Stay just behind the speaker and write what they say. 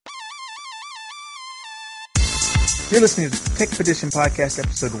You're listening to the Tech Edition Podcast,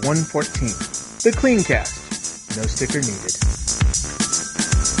 episode 114, The Clean Cast. No sticker needed.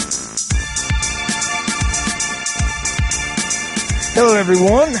 Hello,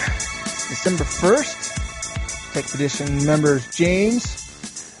 everyone. December 1st. Tech Edition members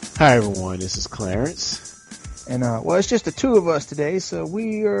James. Hi, everyone. This is Clarence. And, well, it's just the two of us today, so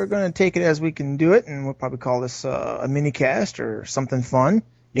we are going to take it as we can do it, and we'll probably call this a mini cast or something fun.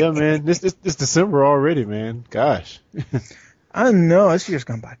 Yeah, man. This December already, man. Gosh. I know. This year's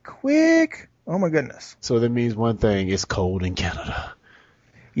gone by quick. Oh, my goodness. So that means one thing. It's cold in Canada.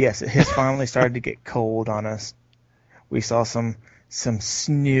 Yes, it has finally started to get cold on us. We saw some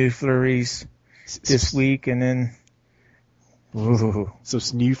snow flurries this week, and then some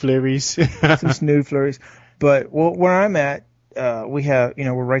snow flurries. Some snow flurries. But where I'm at, we have,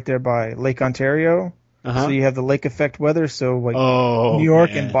 we're right there by Lake Ontario. So you have the lake effect weather. So New York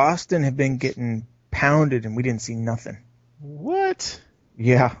and Boston have been getting pounded, and we didn't see nothing. What?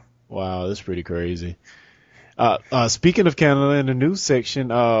 Yeah. Wow, that's pretty crazy. Speaking of Canada, in the news section,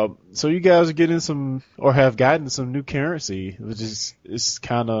 so you guys are getting some, or have gotten some new currency, which is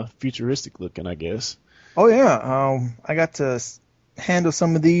kind of futuristic looking, I guess. Oh yeah, I got to handle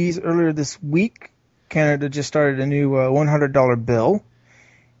some of these earlier this week. Canada just started a new $100 bill.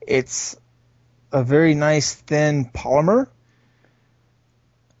 It's a very nice thin polymer,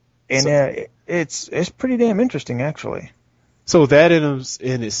 and it's pretty damn interesting, actually. So that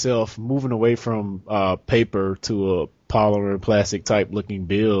in itself, moving away from paper to a polymer plastic type looking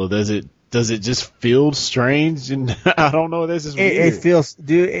bill, does it just feel strange? And I don't know, this is weird.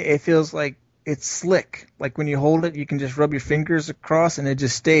 It feels like it's slick. Like when you hold it, you can just rub your fingers across and it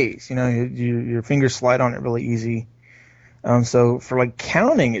just stays. Your fingers slide on it really easy. So for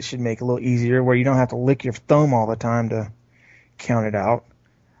counting, it should make it a little easier where you don't have to lick your thumb all the time to count it out.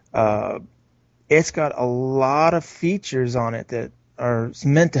 It's got a lot of features on it that are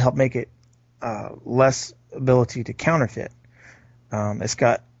meant to help make it less ability to counterfeit. It's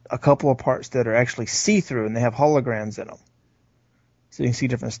got a couple of parts that are actually see-through, and they have holograms in them. So you can see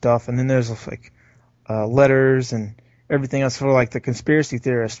different stuff. And then there's letters and everything else. For the conspiracy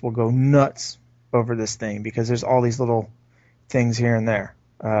theorists will go nuts over this thing because there's all these little things here and there.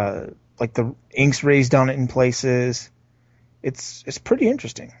 The ink's raised on it in places. It's pretty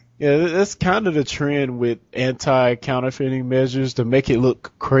interesting. Yeah, that's kind of the trend with anti-counterfeiting measures, to make it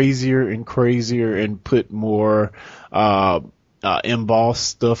look crazier and crazier and put more embossed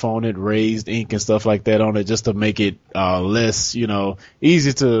stuff on it, raised ink and stuff like that on it, just to make it less,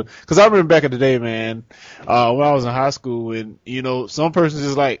 easy to. Because I remember back in the day, man, when I was in high school, and some person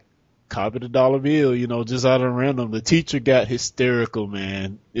just copy the dollar bill, just out of random. The teacher got hysterical,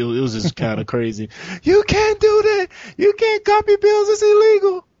 man. It was just kind of crazy. You can't do that. You can't copy bills. It's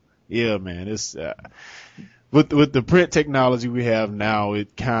illegal. Yeah, man. It's with the print technology we have now,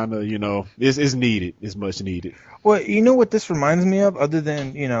 it kind of it's needed. It's much needed. Well, you know what this reminds me of, other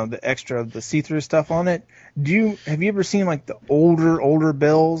than the extra the see-through stuff on it. Have you ever seen the older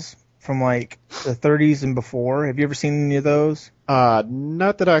bills from the 30s and before? Have you ever seen any of those?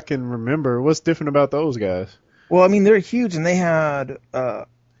 Not that I can remember. What's different about those guys? Well, I mean, they're huge, and they had a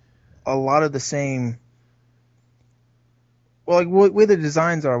lot of the same. Well, where the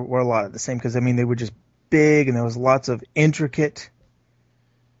designs were a lot of the same, because they were just big, and there was lots of intricate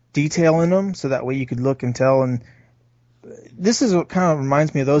detail in them, so that way you could look and tell. And this is what kind of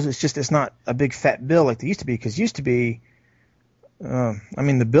reminds me of those. It's not a big fat bill like they used to be, because used to be.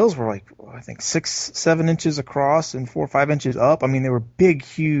 The bills were I think 6-7 inches across and 4 or 5 inches up. They were big,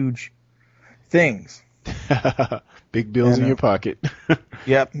 huge things. Big bills in your pocket.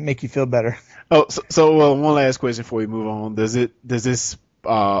 Yep, make you feel better. Oh, so one last question before we move on. Does this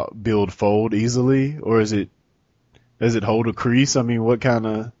build fold easily, or does it hold a crease? What kind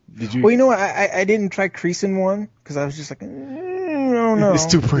of did you? Well, I didn't try creasing one because I was just no. It's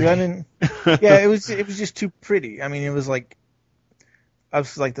too pretty. Yeah, it was just too pretty. It was I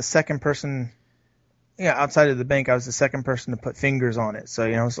was the second person, outside of the bank, I was the second person to put fingers on it. So,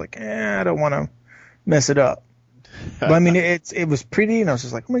 I was I don't want to mess it up. But it was pretty, and I was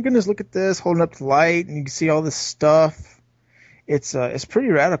just oh my goodness, look at this, holding up to the light, and you can see all this stuff. It's pretty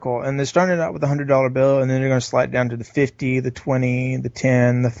radical, and they're starting it out with a $100 bill, and then they're going to slide down to the 50, the 20, the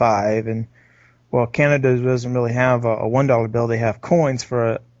 10, the 5, and Canada doesn't really have a $1 bill. They have coins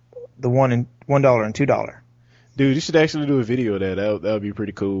for the $1 and $2. Dude, you should actually do a video of that. That would be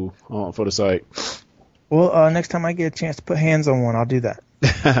pretty cool for the site. Well, next time I get a chance to put hands on one, I'll do that.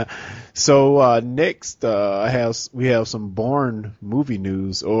 So next, we have some Bourne movie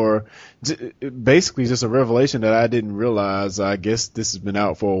news, or basically just a revelation that I didn't realize. I guess this has been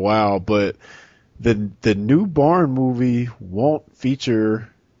out for a while, but the new Bourne movie won't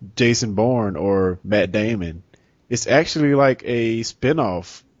feature Jason Bourne or Matt Damon. It's actually like a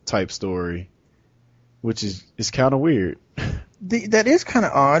spin-off type story, which is kind of weird. That is kind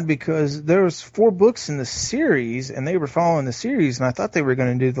of odd because there was 4 books in the series, and they were following the series, and I thought they were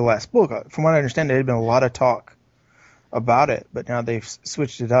going to do the last book. From what I understand, there had been a lot of talk about it, but now they've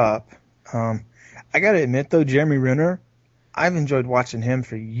switched it up. I got to admit, though, Jeremy Renner, I've enjoyed watching him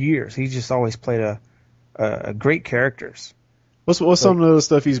for years. He's just always played a great characters. What's some of the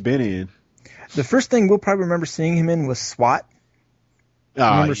stuff he's been in? The first thing we'll probably remember seeing him in was SWAT.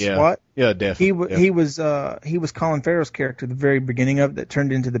 Remember yeah. SWAT? Yeah, definitely. He was Colin Farrell's character at the very beginning of it that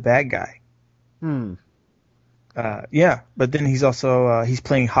turned into the bad guy. Yeah, but then he's also he's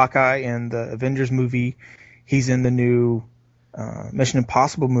playing Hawkeye in the Avengers movie. He's in the new Mission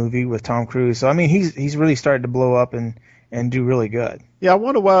Impossible movie with Tom Cruise. So I mean, he's really started to blow up and do really good. Yeah, I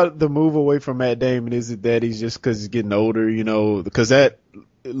wonder why the move away from Matt Damon. Is it that he's just because he's getting older, because that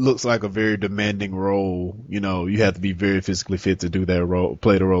looks like a very demanding role. You have to be very physically fit to do that role,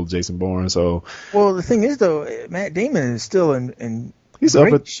 play the role of Jason Bourne. So, well, the thing is, though, Matt Damon is still in he's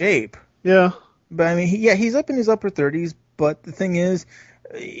great shape. Yeah, but I mean, he's up in his upper 30s. But the thing is,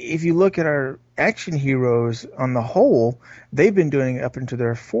 if you look at our action heroes on the whole, they've been doing it up into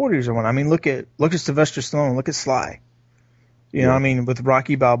their 40s or what. I mean, look at Sylvester Stallone, look at Sly. I mean, with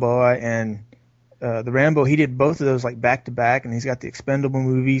Rocky Balboa and the Rambo, he did both of those like back to back, and he's got the Expendable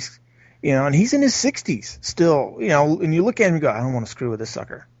movies, and he's in his 60s still, and you look at him and go, I don't want to screw with this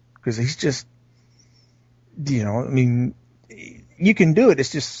sucker because he's just, I mean, you can do it.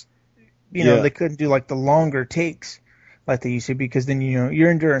 It's just, they couldn't do like the longer takes like they used to because then, your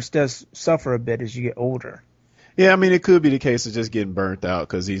endurance does suffer a bit as you get older. Yeah, I mean, it could be the case of just getting burnt out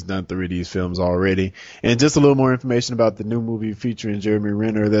because he's done 3 of these films already. And just a little more information about the new movie featuring Jeremy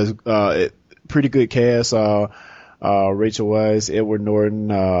Renner. There's pretty good cast. Rachel Weisz, Edward Norton,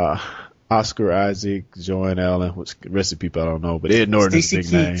 Oscar Isaac, Joanne Allen, which the rest of the people I don't know, but Ed Norton is a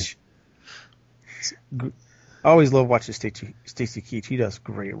big name. I always love watching Stacy Keach. He does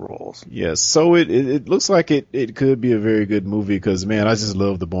great roles. Yes, so it looks like it could be a very good movie because, man, I just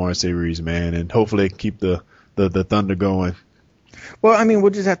love the Bourne series, man, and hopefully keep the thunder going. Well, I mean,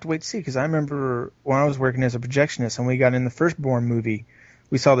 we'll just have to wait to see because I remember when I was working as a projectionist and we got in the first Bourne movie,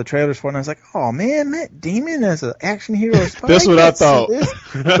 we saw the trailers for it, and I was like, oh, man, Matt Damon as an action hero. That's what I thought.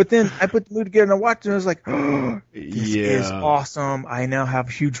 But then I put the movie together and I watched it, and I was like, oh, this is awesome. I now have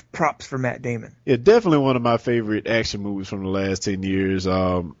huge props for Matt Damon. Yeah, definitely one of my favorite action movies from the last 10 years.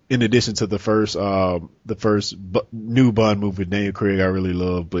 In addition to the first new Bond movie with Daniel Craig I really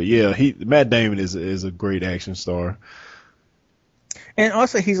love. But, yeah, Matt Damon is a great action star. And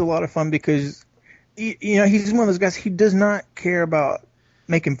also he's a lot of fun because, he's one of those guys, he does not care about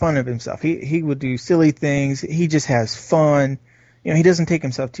making fun of himself. He would do silly things. He just has fun. He doesn't take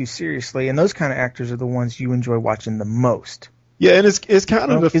himself too seriously, and those kind of actors are the ones you enjoy watching the most. Yeah, and it's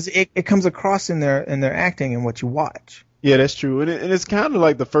kind of because it comes across in their acting and what you watch. Yeah, that's true, and it's kind of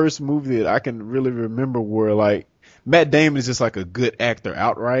like the first movie that I can really remember where like Matt Damon is just like a good actor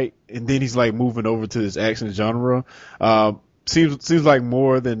outright, and then he's like moving over to this action genre. Seems like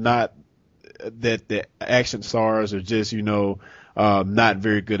more than not that the action stars are just not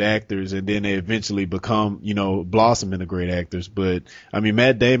very good actors, and then they eventually become, blossom into great actors. But I mean,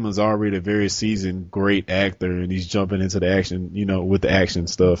 Matt Damon's already a very seasoned, great actor, and he's jumping into the action, with the action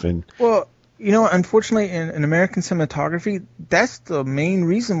stuff. And well, unfortunately, in American cinematography, that's the main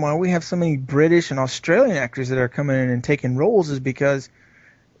reason why we have so many British and Australian actors that are coming in and taking roles is because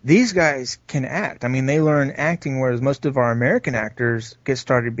these guys can act. I mean, they learn acting, whereas most of our American actors get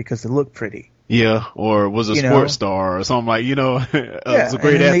started because they look pretty. Yeah, or was a sports star or something like, was a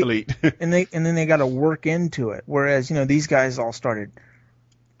great athlete. and then they got to work into it. Whereas, these guys all started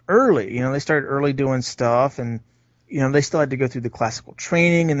early. They started early doing stuff, and they still had to go through the classical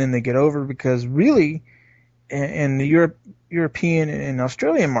training, and then they get over because really, in the European and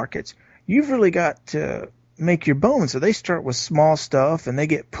Australian markets, you've really got to make your bones. So they start with small stuff, and they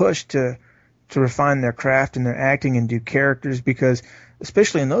get pushed to refine their craft and their acting and do characters because,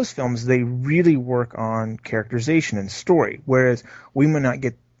 especially in those films, they really work on characterization and story. Whereas we may not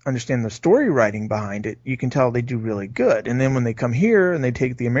understand the story writing behind it. You can tell they do really good. And then when they come here and they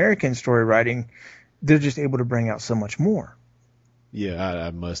take the American story writing, they're just able to bring out so much more. Yeah,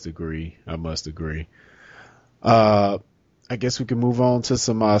 I must agree. I guess we can move on to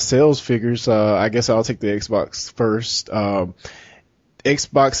some sales figures. I guess I'll take the Xbox first.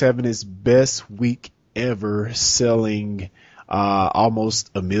 Xbox having its best week ever, selling almost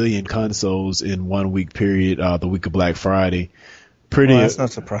 1 million consoles in 1 week period, the week of Black Friday. pretty. Well, that's no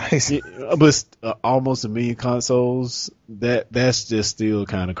surprise. But almost 1 million consoles. That's just still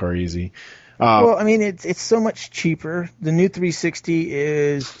kind of crazy. Well, I mean, it's so much cheaper. The new 360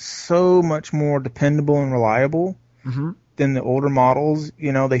 is so much more dependable and reliable than the older models.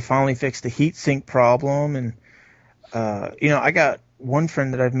 You know, they finally fixed the heat sink problem, and you know, I got one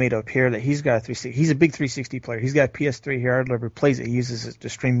friend that I've made up here that he's got a 360. He's a big 360 player. He's got a PS3 here. I'd never plays it. He uses it to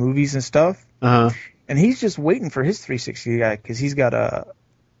stream movies and stuff. And he's just waiting for his 360 guy because he's got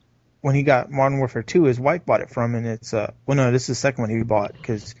when he got Modern Warfare 2, his wife bought it from him, and it's well, no, this is the second one he bought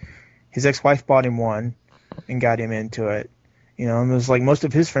because his ex-wife bought him one and got him into it. You know, and it was like most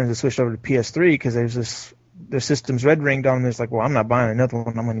of his friends have switched over to PS3 because their system's red ringed on them. It's like, well, I'm not buying another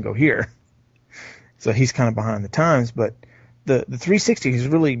one. I'm going to go here. So he's kind of behind the times, but the 360 has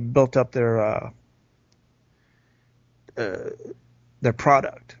really built up their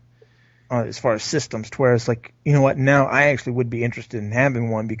product as far as systems, to where it's like, you know what, now I actually would be interested in having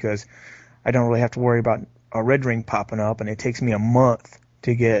one because I don't really have to worry about a red ring popping up, and it takes me a month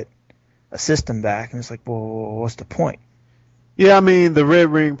to get a system back, and it's like, well, what's the point? Yeah, I mean, the red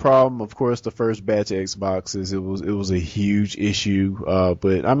ring problem, of course, the first batch of Xboxes, it was a huge issue.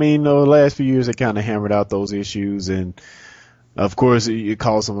 But I mean, the last few years they kind of hammered out those issues, and of course it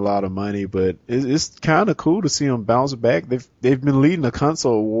cost them a lot of money. But it's kind of cool to see them bounce back. They've been leading the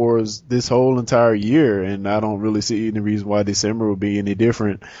console wars this whole entire year, and I don't really see any reason why December will be any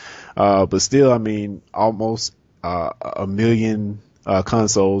different. But still, I mean, almost 1 million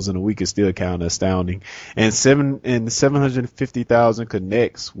consoles in a week is still kind of astounding, and 750,000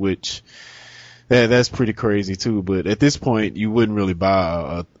 connects, which that's pretty crazy too. But at this point, you wouldn't really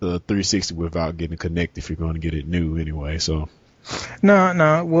buy a 360 without getting a Connect if you're going to get it new anyway. So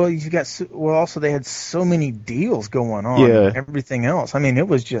no. Well, also they had so many deals going on. And everything else. I mean, it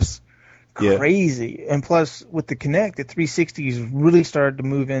was just crazy. Yeah. And plus, with the Connect, the 360s really started to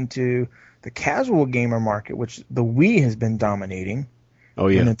move into the casual gamer market, which the Wii has been dominating. Oh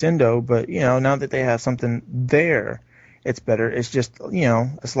yeah, Nintendo. But you know, now that they have something there, it's better. It's just, you know,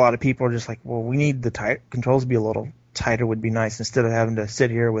 it's a lot of people are just like, well, we need the controls to be a little tighter. Would be nice instead of having to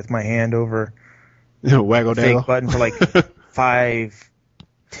sit here with my hand over waggle the fake button for like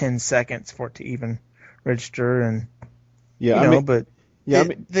 5-10 seconds for it to even register. And but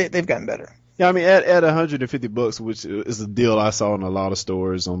they've gotten better. Yeah, I mean, at $150, which is a deal I saw in a lot of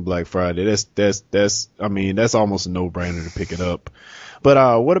stores on Black Friday, that's almost a no-brainer to pick it up.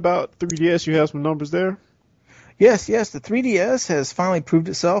 But what about 3DS? You have some numbers there? Yes. The 3DS has finally proved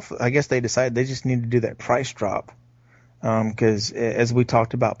itself. I guess they decided they just need to do that price drop because, as we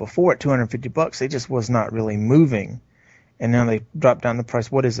talked about before, at $250, they just was not really moving, and now they dropped down the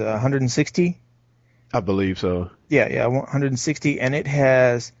price. What is it? 160? I believe so. Yeah, 160, and it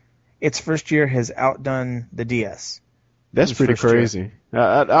has. Its first year has outdone the DS. That's pretty crazy.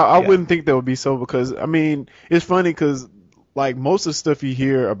 I wouldn't think that would be so because, I mean, it's funny because, like, most of the stuff you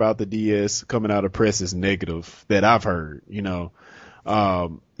hear about the DS coming out of press is negative that I've heard, you know,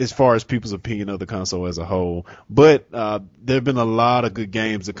 as far as people's opinion of the console as a whole. But there have been a lot of good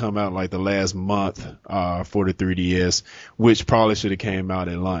games that come out like the last month for the 3DS, which probably should have came out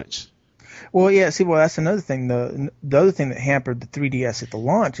at launch. Well, yeah. See, that's another thing. The other thing that hampered the 3DS at the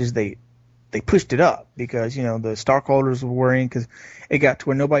launch is they pushed it up because, you know, the stockholders were worrying because it got to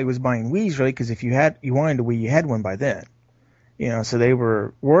where nobody was buying Wii's really because if you wanted a Wii, you had one by then, you know. So they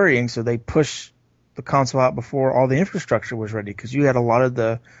were worrying, so they pushed the console out before all the infrastructure was ready because you had a lot of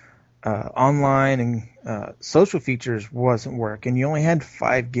the online and social features wasn't working. You only had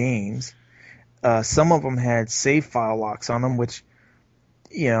 5 games. Some of them had save file locks on them, which,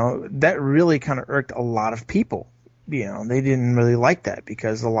 you know, that really kind of irked a lot of people. You know, they didn't really like that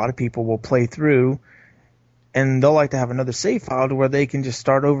because a lot of people will play through and they'll like to have another save file to where they can just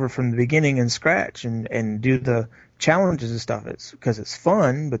start over from the beginning and scratch and do the challenges and stuff. It's because it's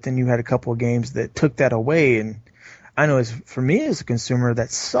fun, but then you had a couple of games that took that away. And I know for me as a consumer,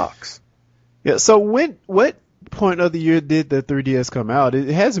 that sucks. Yeah. So what point of the year did the 3DS come out? It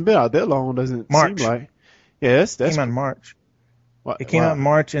hasn't been out that long, doesn't it seem like? Yeah, that's came out in March. It came out in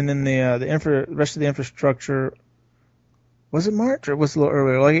March, and then the rest of the infrastructure. Was it March or was it a little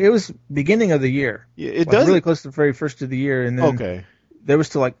earlier? Like, it was beginning of the year. Yeah, it does really close to the very first of the year, and then there was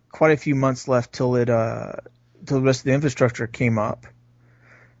still like quite a few months left till the rest of the infrastructure came up.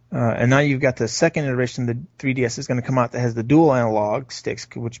 And now you've got the second iteration of the 3DS is going to come out that has the dual analog sticks,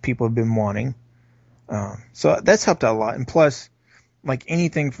 which people have been wanting. So that's helped out a lot, and plus, like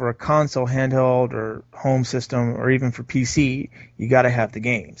anything for a console, handheld, or home system, or even for PC, you got to have the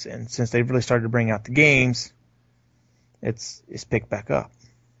games. And since they've really started to bring out the games, it's picked back up.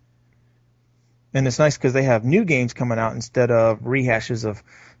 And it's nice because they have new games coming out instead of rehashes of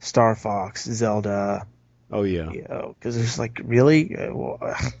Star Fox, Zelda. Oh yeah. You know, because it's like, really?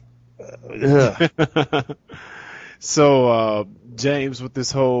 Ugh. So, James, with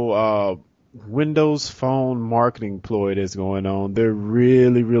this whole Windows Phone marketing ploy that's going on, they're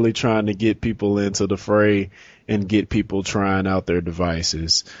really, really trying to get people into the fray and get people trying out their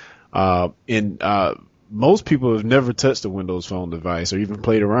devices. And most people have never touched a Windows Phone device or even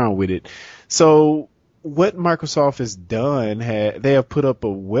played around with it. So what Microsoft has done, they have put up a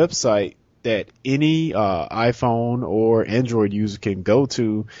website that any iPhone or Android user can go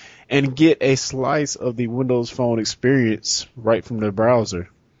to and get a slice of the Windows Phone experience right from their browser.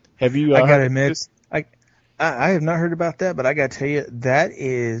 Have you? I gotta admit, I have not heard about that, but I gotta tell you, that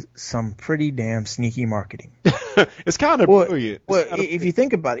is some pretty damn sneaky marketing. It's kind of brilliant. Well, if you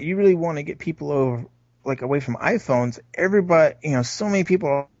think about it, you really want to get people away from iPhones. Everybody, so many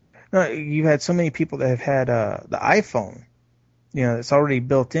people. No, you've had so many people that have had the iPhone, that's already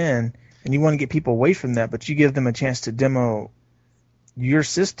built in, and you want to get people away from that, but you give them a chance to demo your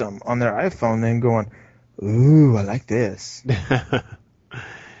system on their iPhone, then going, ooh, I like this.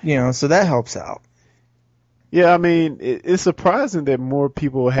 So that helps out. Yeah, I mean, it's surprising that more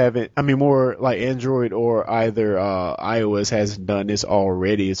people haven't, more like Android or either iOS hasn't done this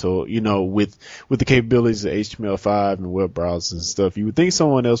already. So, with the capabilities of HTML5 and web browsers and stuff, you would think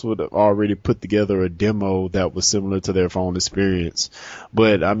someone else would have already put together a demo that was similar to their phone experience.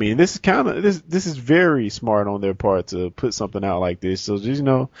 But, this is this is very smart on their part to put something out like this. So,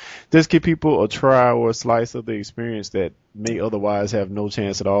 just give people a try or a slice of the experience that may otherwise have no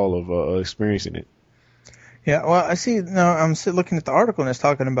chance at all of experiencing it. Yeah, well, I see. No, I'm looking at the article and it's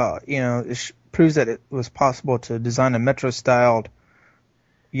talking about, it proves that it was possible to design a Metro-styled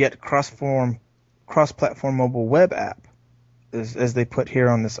yet cross-platform mobile web app, as they put here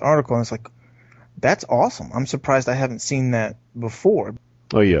on this article. And it's like, that's awesome. I'm surprised I haven't seen that before.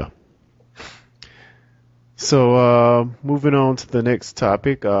 Oh yeah. So moving on to the next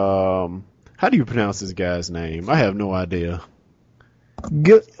topic. How do you pronounce this guy's name? I have no idea.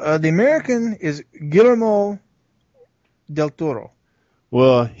 The American is Guillermo del Toro.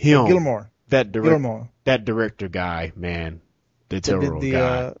 Well, Gilmore. That director guy, man, the Toro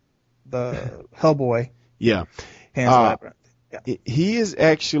guy, the Hellboy. Yeah, Pan's Labyrinth. Yeah. He is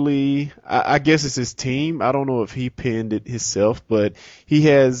actually, I guess it's his team. I don't know if he penned it himself, but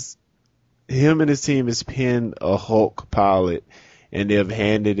him and his team has penned a Hulk pilot, and they've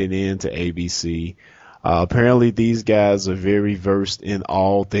handed it in to ABC. Apparently these guys are very versed in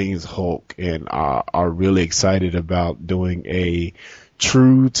all things Hulk and are really excited about doing a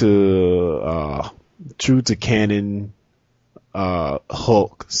true to canon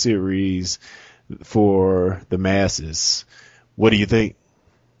Hulk series for the masses. What do you think?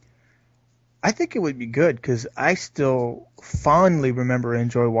 I think it would be good because I still fondly remember and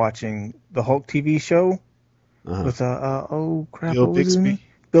enjoy watching the Hulk TV show with Bill Bixby.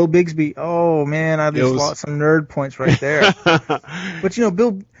 Bill Bixby. Oh man, I just lost some nerd points right there. But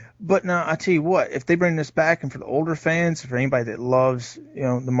But now I tell you what, if they bring this back, and for the older fans, for anybody that loves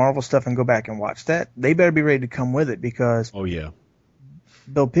the Marvel stuff and go back and watch that, they better be ready to come with it because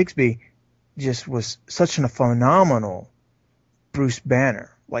Bill Bixby just was such a phenomenal Bruce Banner.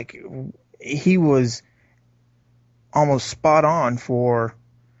 Like he was almost spot on for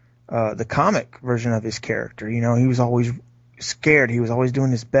the comic version of his character. He was always scared. He was always doing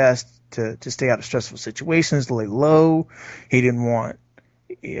his best to stay out of stressful situations, to lay low. He didn't want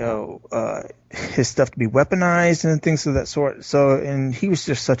his stuff to be weaponized and things of that sort. So, and he was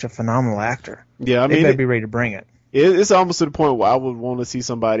just such a phenomenal actor. Yeah, they better be ready to bring it. It's almost to the point where I would want to see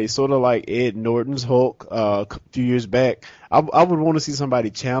somebody sort of like Ed Norton's Hulk a few years back. I would want to see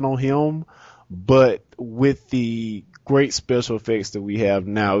somebody channel him, but with the great special effects that we have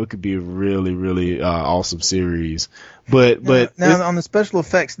now, it could be a really, really awesome series. But now on the special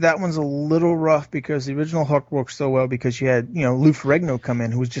effects, that one's a little rough because the original Hulk worked so well because you had Lou Ferrigno come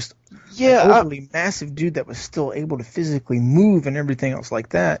in, who was just an overly massive dude that was still able to physically move and everything else like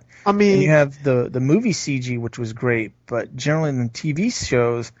that. I mean, and you have the movie CG, which was great, but generally in the TV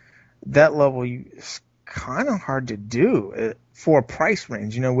shows, that level is kind of hard to do for a price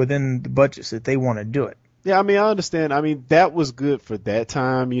range, within the budgets that they want to do it. Yeah, I understand. That was good for that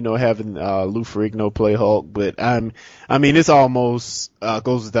time, having Lou Ferrigno play Hulk. But it's almost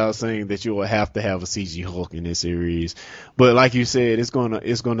goes without saying that you will have to have a CG Hulk in this series. But like you said, it's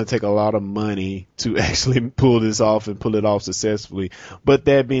gonna take a lot of money to actually pull this off and pull it off successfully. But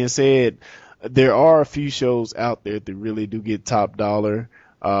that being said, there are a few shows out there that really do get top dollar.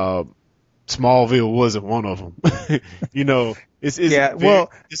 Smallville wasn't one of them.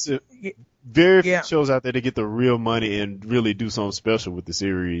 very few Yeah. shows out there that get the real money and really do something special with the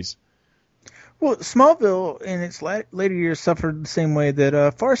series. Well, Smallville in its later years suffered the same way that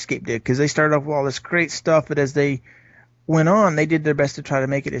Farscape did, because they started off with all this great stuff, but as they went on, they did their best to try to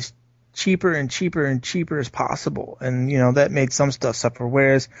make it as cheaper and cheaper and cheaper as possible, and that made some stuff suffer.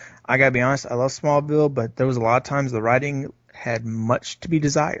 Whereas I gotta be honest, I love Smallville, but there was a lot of times the writing had much to be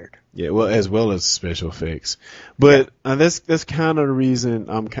desired. Yeah, well, as well as special effects. But that's kind of the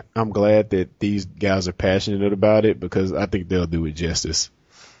reason I'm glad that these guys are passionate about it, because I think they'll do it justice.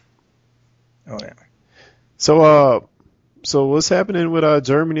 Oh yeah. So what's happening with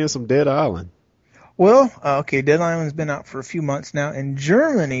Germany and some Dead Island? Well, okay, Dead Island's been out for a few months now, and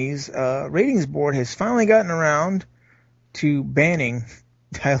Germany's ratings board has finally gotten around to banning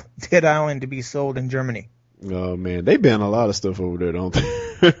Dead Island to be sold in Germany. Oh man, they ban a lot of stuff over there, don't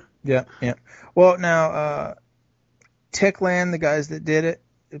they? Yeah. Well, now Techland, the guys that did it,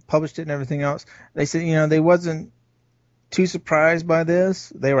 published it and everything else, they said they wasn't too surprised by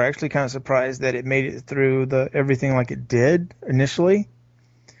this. They were actually kind of surprised that it made it through everything like it did initially.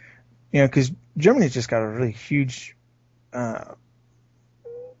 Because Germany's just got a really huge.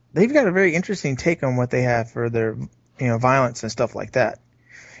 They've got a very interesting take on what they have for their violence and stuff like that.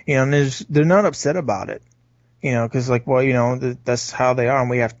 And they're not upset about it. Because that's how they are, and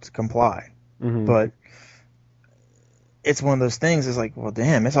we have to comply. Mm-hmm. But it's one of those things. It's like, well,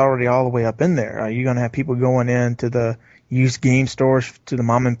 damn, it's already all the way up in there. Are you going to have people going into the used game stores, to the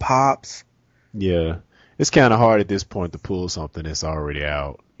mom and pops? Yeah, it's kind of hard at this point to pull something that's already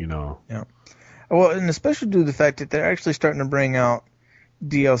out. Yeah. Well, and especially due to the fact that they're actually starting to bring out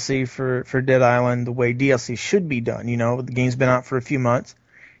DLC for Dead Island the way DLC should be done. The game's been out for a few months.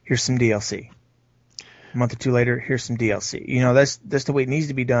 Here's some DLC. A month or two later, here's some DLC. That's the way it needs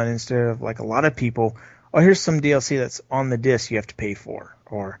to be done, instead of like a lot of people. Oh, here's some DLC that's on the disc you have to pay for.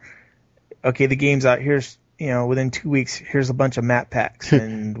 Or, okay, the game's out. Here's, within 2 weeks, here's a bunch of map packs,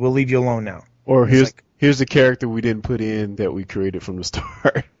 and we'll leave you alone now. Or here's the character we didn't put in that we created from the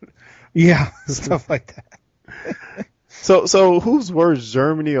start. Yeah, stuff like that. So who's worse,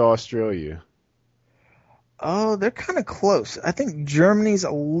 Germany or Australia? Oh, they're kind of close. I think Germany's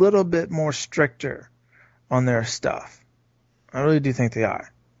a little bit more stricter on their stuff. I really do think they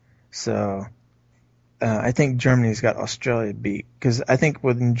are. So I think Germany's got Australia beat, because I think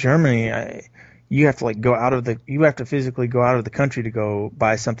within Germany, you have to physically go out of the country to go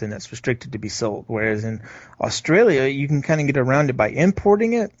buy something that's restricted to be sold. Whereas in Australia, you can kind of get around it by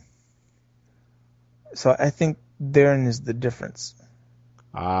importing it. So I think therein is the difference.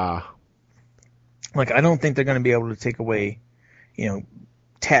 Ah. Like, I don't think they're going to be able to take away,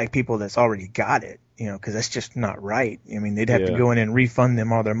 tag people that's already got it, because that's just not right. I mean, they'd have to go in and refund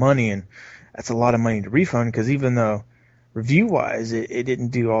them all their money, and that's a lot of money to refund, because even though review-wise it didn't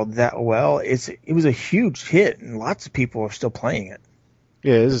do all that well, it was a huge hit, and lots of people are still playing it.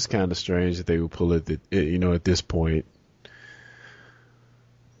 Yeah, this is kind of strange that they would pull it, at this point.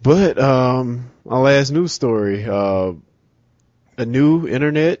 But our last news story, a new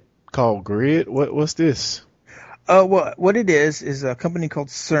internet called Grid. What's this? Well, what it is a company called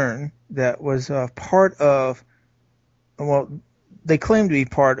CERN that was part of. Well, they claim to be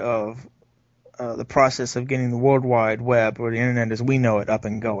part of the process of getting the World Wide Web, or the internet as we know it, up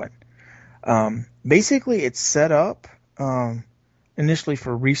and going. Basically, it's set up initially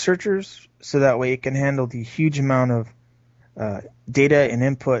for researchers, so that way it can handle the huge amount of data and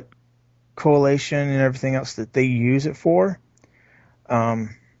input collation and everything else that they use it for.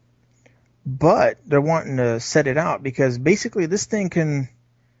 But they're wanting to set it out because basically this thing can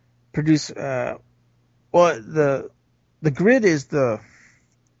produce, the Grid is the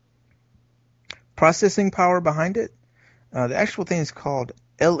processing power behind it. The actual thing is called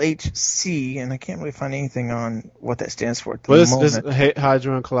LHC, and I can't really find anything on what that stands for at the moment. This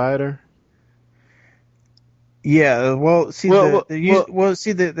Hadron Collider? Yeah,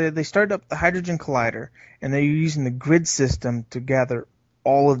 they started up the Hydrogen Collider, and they're using the Grid system to gather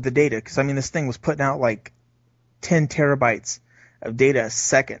all of the data. Because, I mean, this thing was putting out like 10 terabytes of data a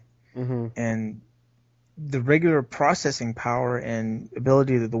second. Mm-hmm. And the regular processing power and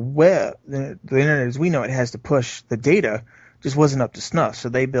ability that the web, the internet as we know it, has to push the data just wasn't up to snuff. So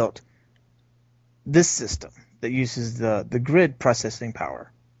they built this system that uses the Grid processing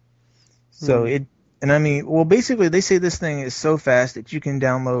power. So basically they say this thing is so fast that you can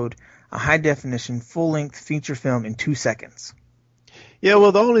download a high-definition, full-length feature film in 2 seconds. Yeah,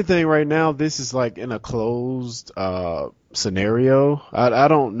 well, the only thing right now, this is like in a closed scenario. I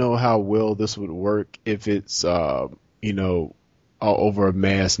don't know how well this would work if it's, over a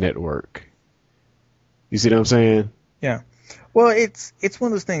mass network. You see what I'm saying? Yeah. Well, it's one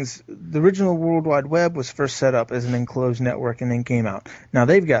of those things. The original World Wide Web was first set up as an enclosed network and then came out. Now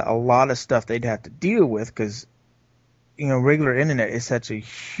they've got a lot of stuff they'd have to deal with because, regular internet is such a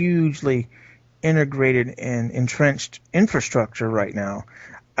hugely integrated and entrenched infrastructure right now.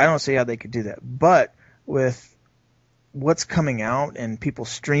 I don't see how they could do that. But with what's coming out and people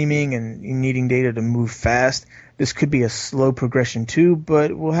streaming and needing data to move fast, this could be a slow progression too,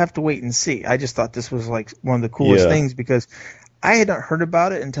 but we'll have to wait and see. I just thought this was like one of the coolest things because I had not heard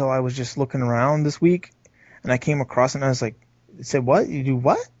about it until I was just looking around this week and I came across it and I was like, it said what? You do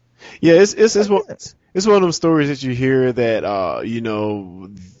what? Yeah, it's one of those stories that you hear that,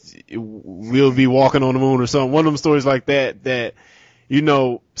 we'll be walking on the moon or something. One of them stories like that,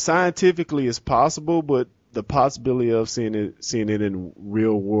 scientifically is possible, but the possibility of seeing it in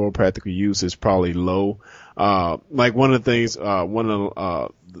real world practical use is probably low. Like one of the things,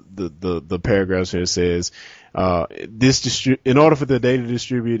 the paragraphs here says, in order for the data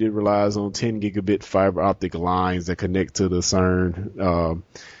distributed, it relies on 10 gigabit fiber optic lines that connect to the CERN,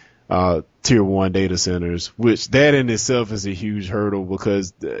 tier 1 data centers, which that in itself is a huge hurdle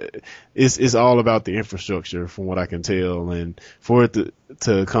because it's all about the infrastructure from what I can tell. And for it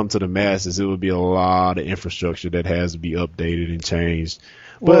to come to the masses, it would be a lot of infrastructure that has to be updated and changed.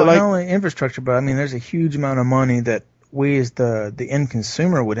 Well, not only infrastructure, but I mean, there's a huge amount of money that we as the end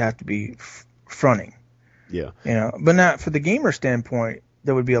consumer would have to be fronting. Yeah. But not for the gamer standpoint,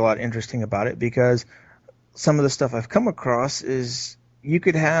 there would be a lot interesting about it because some of the stuff I've come across is you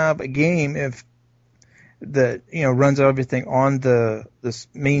could have a game if that runs everything on the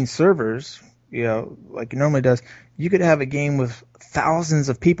main servers, like it normally does. You could have a game with thousands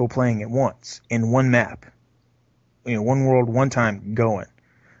of people playing at once in one map, one world, one time going,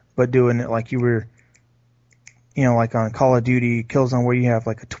 but doing it like you were, like on Call of Duty Killzone where you have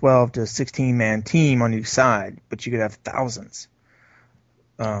like a 12 to 16 man team on each side, but you could have thousands.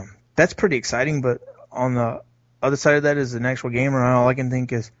 That's pretty exciting, but on the other side of that is an actual gamer, and all I can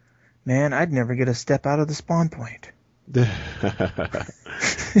think is, man, I'd never get a step out of the spawn point.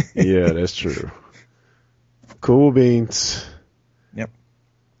 Yeah, that's true. Cool beans. Yep.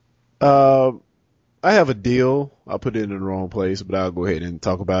 I have a deal. I'll put it in the wrong place, but I'll go ahead and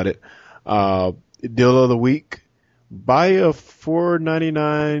talk about it. Deal of the week. Buy a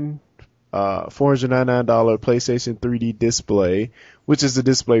 $499 PlayStation 3D display, which is the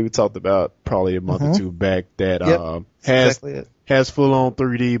display we talked about probably a month or two back that has full on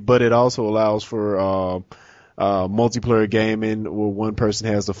 3D, but it also allows for multiplayer gaming where one person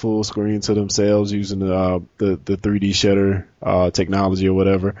has the full screen to themselves using the 3D shutter technology or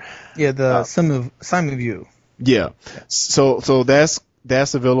whatever. Yeah, the Simon View. Yeah. So that's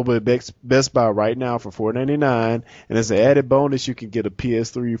available at Best Buy right now for $4.99, and as an added bonus, you can get a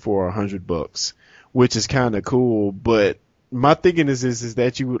PS3 for $100, which is kind of cool. But my thinking is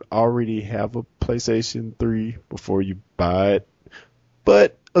that you would already have a PlayStation 3 before you buy it,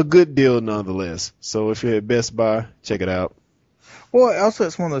 but a good deal nonetheless. So if you're at Best Buy, check it out. Well, also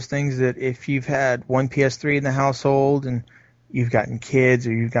it's one of those things that if you've had one PS3 in the household and you've gotten kids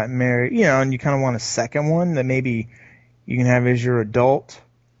or you've gotten married, and you kind of want a second one that maybe you can have as your adult,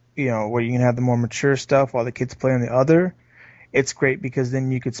 where you can have the more mature stuff while the kids play on the other. It's great because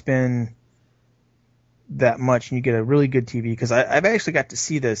then you could spend that much and you get a really good TV. Because I've actually got to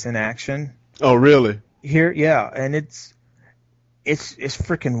see this in action. Oh, really? Here, yeah, and it's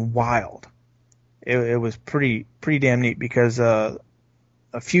freaking wild. It was pretty damn neat because a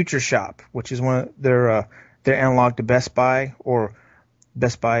Future Shop, which is one of their analog to Best Buy or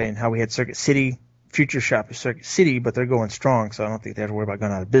Best Buy and how we had Circuit City. Future Shop is Circuit City, but they're going strong, so I don't think they have to worry about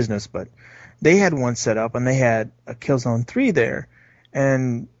going out of business. But they had one set up, and they had a Killzone 3 there.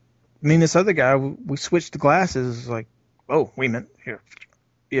 And me and this other guy, we switched the glasses. It was like, oh, wait a minute, here.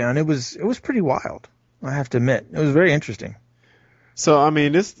 Yeah, and it was pretty wild, I have to admit. It was very interesting. So, I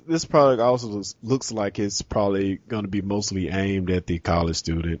mean, this product also looks like it's probably going to be mostly aimed at the college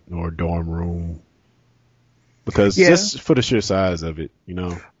student or dorm room. Because just for the sheer size of it,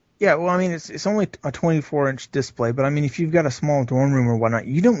 Yeah, well, I mean, it's only a 24-inch display, but I mean, if you've got a small dorm room or whatnot,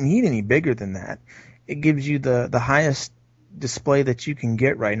 you don't need any bigger than that. It gives you the highest display that you can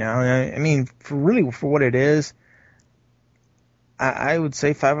get right now. And I mean, for what it is, I would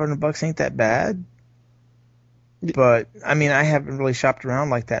say $500 ain't that bad. But I mean, I haven't really shopped around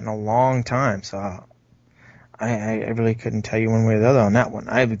like that in a long time, so I really couldn't tell you one way or the other on that one.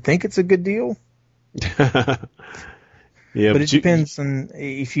 I would think it's a good deal. Yeah, but it depends on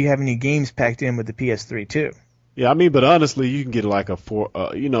if you have any games packed in with the PS3 too. Yeah, I mean, but honestly, you can get like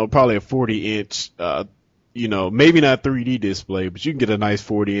probably a 40-inch maybe not 3D display, but you can get a nice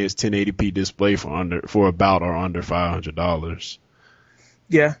 40-inch 1080p display for about or under $500.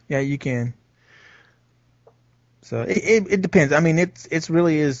 Yeah, you can. So it depends. I mean, it's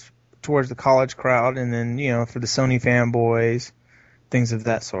really is towards the college crowd, and then for the Sony fanboys, things of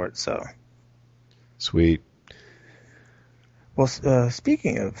that sort. So sweet. Well,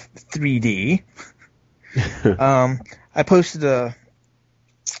 speaking of 3D, I posted a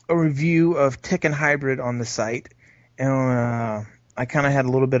review of Tekken Hybrid on the site, and I kind of had a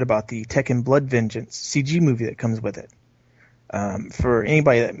little bit about the Tekken Blood Vengeance CG movie that comes with it. For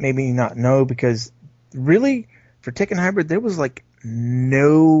anybody that maybe not know, because really for Tekken Hybrid there was like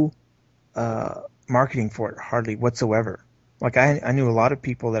no marketing for it hardly whatsoever. Like I knew a lot of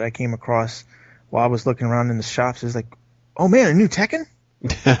people that I came across while I was looking around in the shops. It was like, oh man, a new Tekken?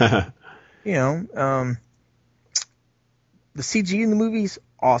 The CG in the movie's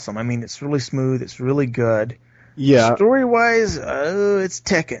awesome. I mean, it's really smooth. It's really good. Yeah. Story-wise, it's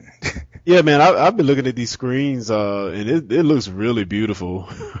Tekken. Yeah, man, I've been looking at these screens, and it looks really beautiful.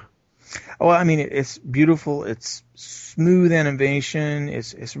 Oh, I mean, it's beautiful. It's smooth animation.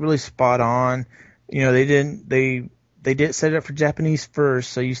 It's really spot on. They did set it up for Japanese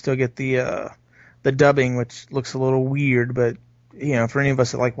first, so you still get the dubbing, which looks a little weird, but for any of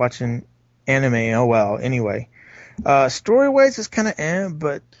us that like watching anime, oh well. Anyway, story-wise, it's kind of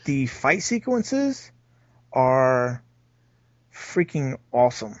but the fight sequences are freaking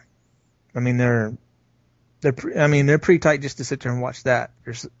awesome. I mean, they're pretty tight just to sit there and watch that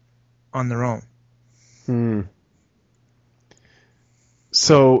on their own.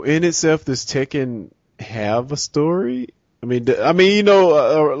 So in itself, does Tekken have a story? I mean, if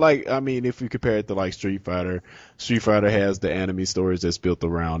you compare it to like Street Fighter has the anime stories that's built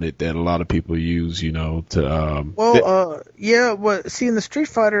around it that a lot of people use, to. Yeah. Well, see, in the Street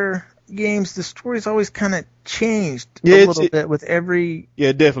Fighter games, the story's always kind of changed a little bit with every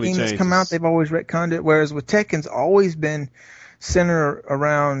definitely game that's come out. They've always retconned it, whereas with Tekken's always been centered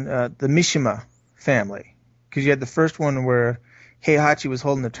around the Mishima family, because you had the first one where Heihachi was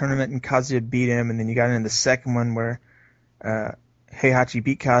holding the tournament and Kazuya beat him, and then you got into the second one where Heihachi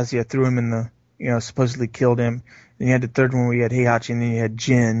beat Kazuya, threw him in the, supposedly killed him. Then you had the third one where you had Heihachi, and then you had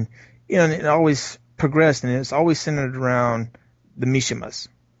Jin. And it always progressed, and it's always centered around the Mishimas.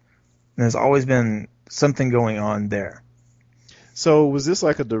 And there's always been something going on there. So was this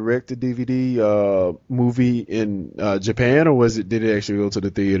like a direct-to-DVD movie in Japan, or did it actually go to the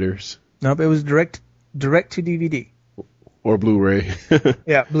theaters? Nope, it was direct to DVD. Or Blu-ray.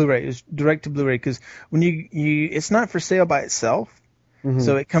 Yeah, Blu-ray. It's direct to Blu-ray, because when you it's not for sale by itself. Mm-hmm.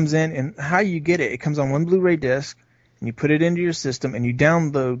 So it comes in, and how you get it comes on one Blu-ray disc, and you put it into your system, and you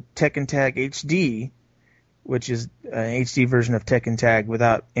download Tekken Tag HD, which is an HD version of Tekken Tag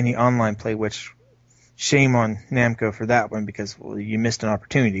without any online play, which shame on Namco for that one, because you missed an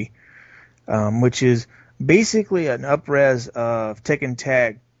opportunity, which is basically an up-res of Tekken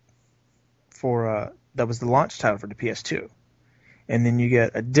Tag for that was the launch title for the PS2. And then you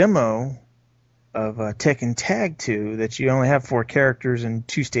get a demo of Tekken Tag 2 that you only have 4 characters and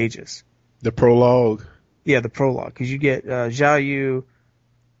 2 stages. The prologue. Yeah, the prologue, because you get Zhao Yu,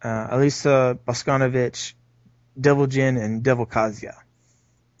 Alisa Boskanovich, Devil Jin, and Devil Kazuya.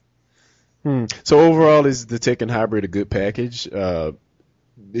 So overall, is the Tekken Hybrid a good package?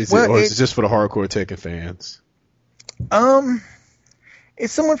 Is it just for the hardcore Tekken fans?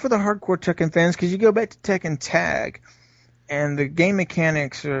 It's somewhat for the hardcore Tekken fans, because you go back to Tekken Tag, and the game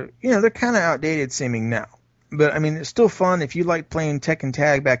mechanics are, they're kind of outdated seeming now. But, I mean, it's still fun. If you like playing Tekken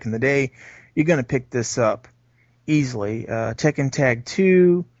Tag back in the day, you're going to pick this up easily. Tekken Tag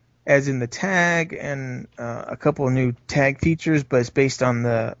 2, as in the tag, and a couple of new tag features, but it's built on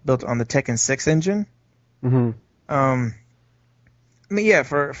the Tekken 6 engine. Mm-hmm. I mean, yeah,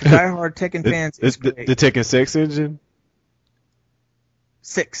 for diehard Tekken fans, it's great. The Tekken 6 engine?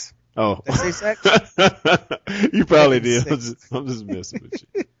 6. Oh. Did I say sex? You probably did. I'm just messing with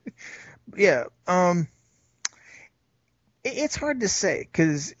you. Yeah. It's hard to say,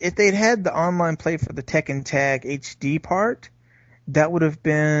 because if they'd had the online play for the Tekken Tag HD part, that would have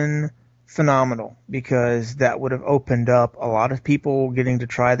been phenomenal, because that would have opened up a lot of people getting to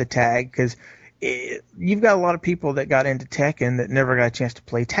try the tag, because you've got a lot of people that got into Tekken that never got a chance to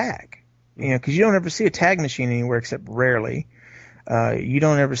play tag. Because you don't ever see a tag machine anywhere except rarely. You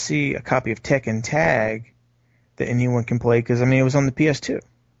don't ever see a copy of Tekken Tag that anyone can play, because, it was on the PS2.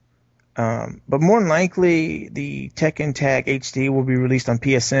 But more than likely, the Tekken Tag HD will be released on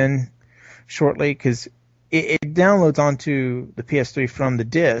PSN shortly, because it downloads onto the PS3 from the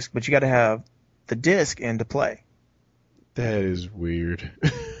disc, but you got to have the disc in to play. That is weird.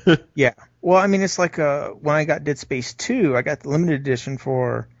 Yeah. Well, I mean, it's like when I got Dead Space 2, I got the limited edition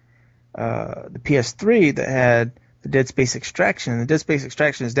for the PS3 that had the Dead Space Extraction. And the Dead Space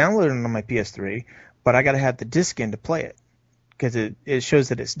Extraction is downloaded on my PS3, but I got to have the disc in to play it because it shows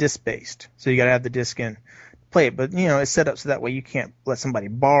that it's disc based. So you got to have the disc in to play it. But it's set up so that way you can't let somebody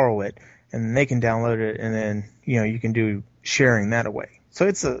borrow it and they can download it, and then you can do sharing that away. So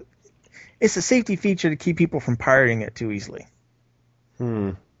it's a safety feature to keep people from pirating it too easily.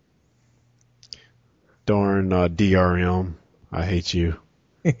 Darn DRM, I hate you.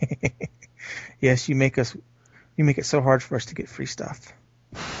 Yes, you make it so hard for us to get free stuff.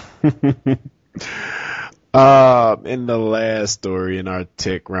 In the last story in our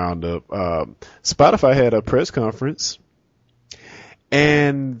tech roundup, Spotify had a press conference,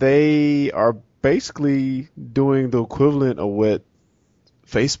 and they are basically doing the equivalent of what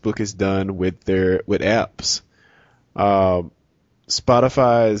Facebook has done with apps.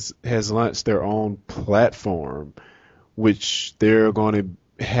 Spotify has launched their own platform, which they're going to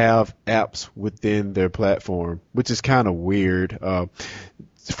have apps within their platform, which is kind of weird.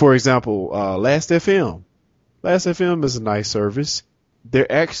 For example, Last.fm. Last.fm is a nice service. They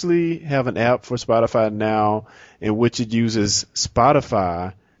actually have an app for Spotify now in which it uses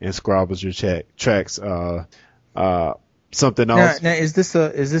Spotify and scrabbles your tracks. Something else. Now, is this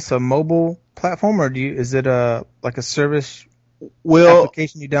a mobile platform, or is it like a service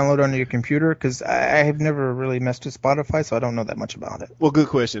application you download onto your computer? Because I have never really messed with Spotify, so I don't know that much about it. Well, good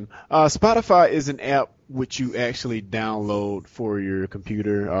question. Spotify is an app which you actually download for your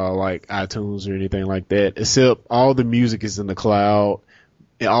computer, like iTunes or anything like that, except all the music is in the cloud,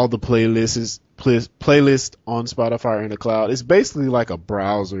 and all the playlists on Spotify are in the cloud. It's basically like a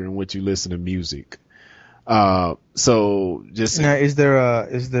browser in which you listen to music. So just now, is there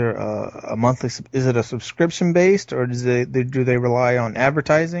a monthly? Is it a subscription based, or do they rely on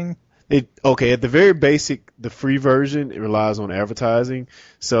advertising? At the very basic, the free version, it relies on advertising.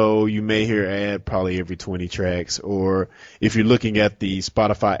 So you may hear an ad probably every 20 tracks, or if you're looking at the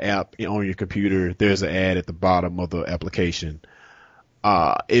Spotify app on your computer, there's an ad at the bottom of the application.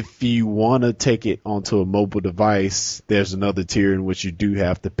 If you want to take it onto a mobile device, there's another tier in which you do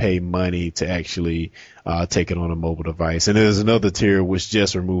have to pay money to actually take it on a mobile device. And there's another tier which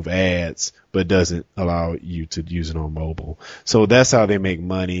just remove ads but doesn't allow you to use it on mobile. So that's how they make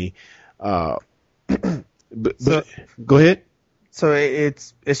money. But go ahead. So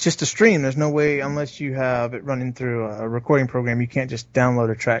it's just a stream. There's no way, unless you have it running through a recording program, you can't just download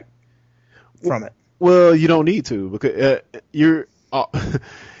a track from it. Well, you don't need to, because you're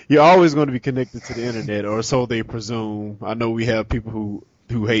always going to be connected to the internet, or so they presume. I know we have people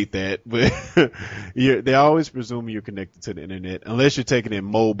who hate that, but they always presume you're connected to the internet unless you're taking it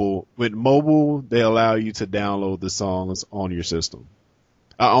mobile. With mobile, they allow you to download the songs on your system,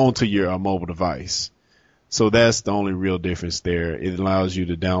 onto your mobile device. So that's the only real difference there. It allows you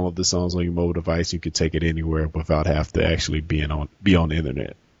to download the songs on your mobile device. You can take it anywhere without have to actually be on the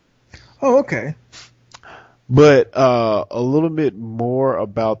internet. Oh, okay. But a little bit more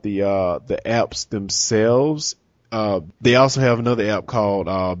about the apps themselves. They also have another app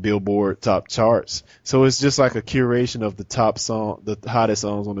called Billboard Top Charts. So it's just like a curation of the hottest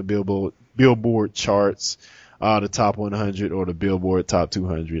songs on the Billboard charts, the top 100 or the Billboard Top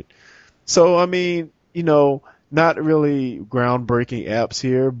 200. So I mean, not really groundbreaking apps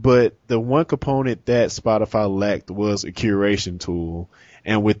here, but the one component that Spotify lacked was a curation tool.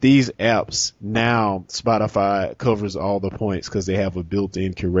 And with these apps, now Spotify covers all the points because they have a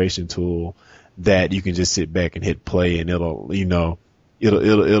built-in curation tool that you can just sit back and hit play, and it'll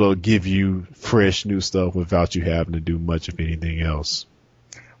give you fresh new stuff without you having to do much of anything else.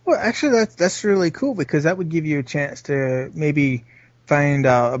 Well, actually, that's really cool, because that would give you a chance to maybe find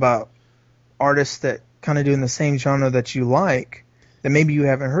out about artists that kind of doing the same genre that you like that maybe you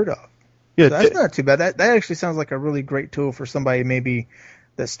haven't heard of. Yeah, so that's not too bad. That actually sounds like a really great tool for somebody maybe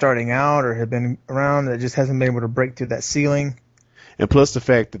that's starting out or have been around that just hasn't been able to break through that ceiling. And plus the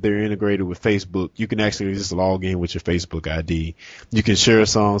fact that they're integrated with Facebook, you can actually just log in with your Facebook ID. You can share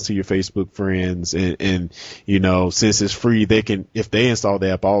songs to your Facebook friends, and since it's free, they can, if they install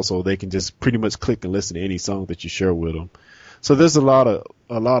the app also, they can just pretty much click and listen to any song that you share with them. So there's a lot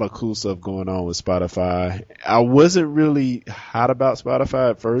of cool stuff going on with Spotify. I wasn't really hot about Spotify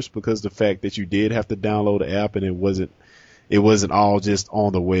at first because the fact that you did have to download the app and it wasn't all just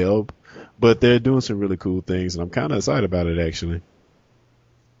on the web, but they're doing some really cool things, and I'm kind of excited about it actually.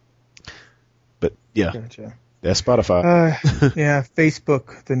 But yeah, gotcha. That's Spotify. Yeah,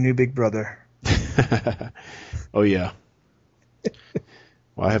 Facebook, the new big brother. Oh yeah.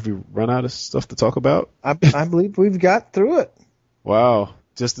 Well, have we run out of stuff to talk about? I believe we've got through it. Wow.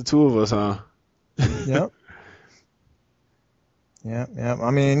 Just the two of us, huh? Yep. Yeah.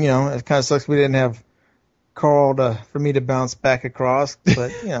 I mean, it kind of sucks we didn't have Carl for me to bounce back across,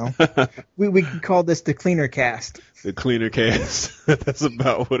 but we can call this the cleaner cast. The cleaner cast. That's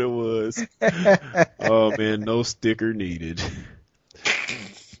about what it was. Oh man, no sticker needed.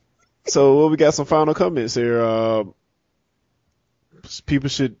 So we got some final comments here. People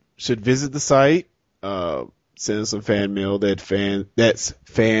should visit the site. Send some fan mail. That's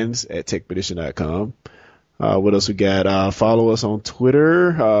fans@techpedition.com. What else we got? Follow us on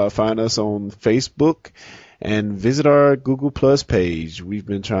Twitter. Find us on Facebook. And visit our Google Plus page. We've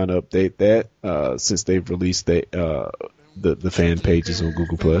been trying to update that since they've released the fan pages on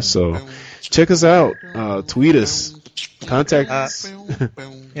Google Plus. So check us out. Tweet us. Contact us.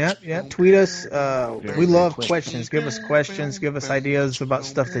 Yeah. Tweet us. We love questions. Give us questions. Give us ideas about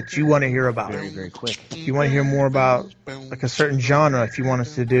stuff that you want to hear about. Very quick. If you want to hear more about like a certain genre, if you want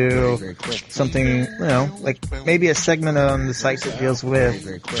us to do something, like maybe a segment on the site that deals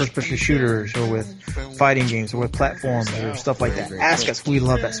with first-person shooters or with fighting games or with platforms or stuff like that. Ask us. We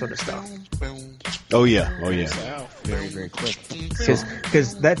love that sort of stuff. Oh yeah. Very quick.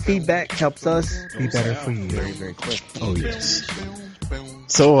 Because that feedback helps us be better for you. Very quick. Oh yes.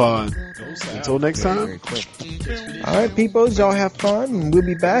 So until next time. All right, peoples, y'all have fun, and we'll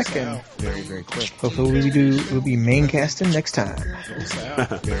be back, and Very quick. hopefully we'll be main casting next time.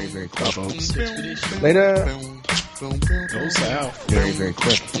 Very quick. Bye, folks. Later. Go south. Very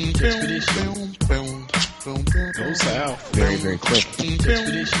quick. Expedition. Go south. Very quick.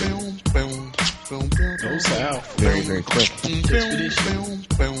 Expedition. Go south. Very quick. Expedition.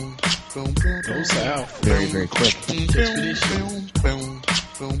 Go south. Very quick. Expedition. Go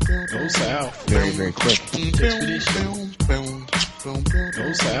south. Very quick. Expedition. Go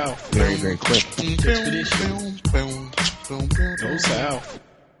south. Very quick. Expedition. Go south.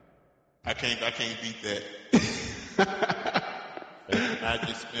 I can't beat that. It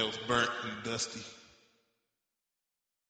just smells burnt and dusty.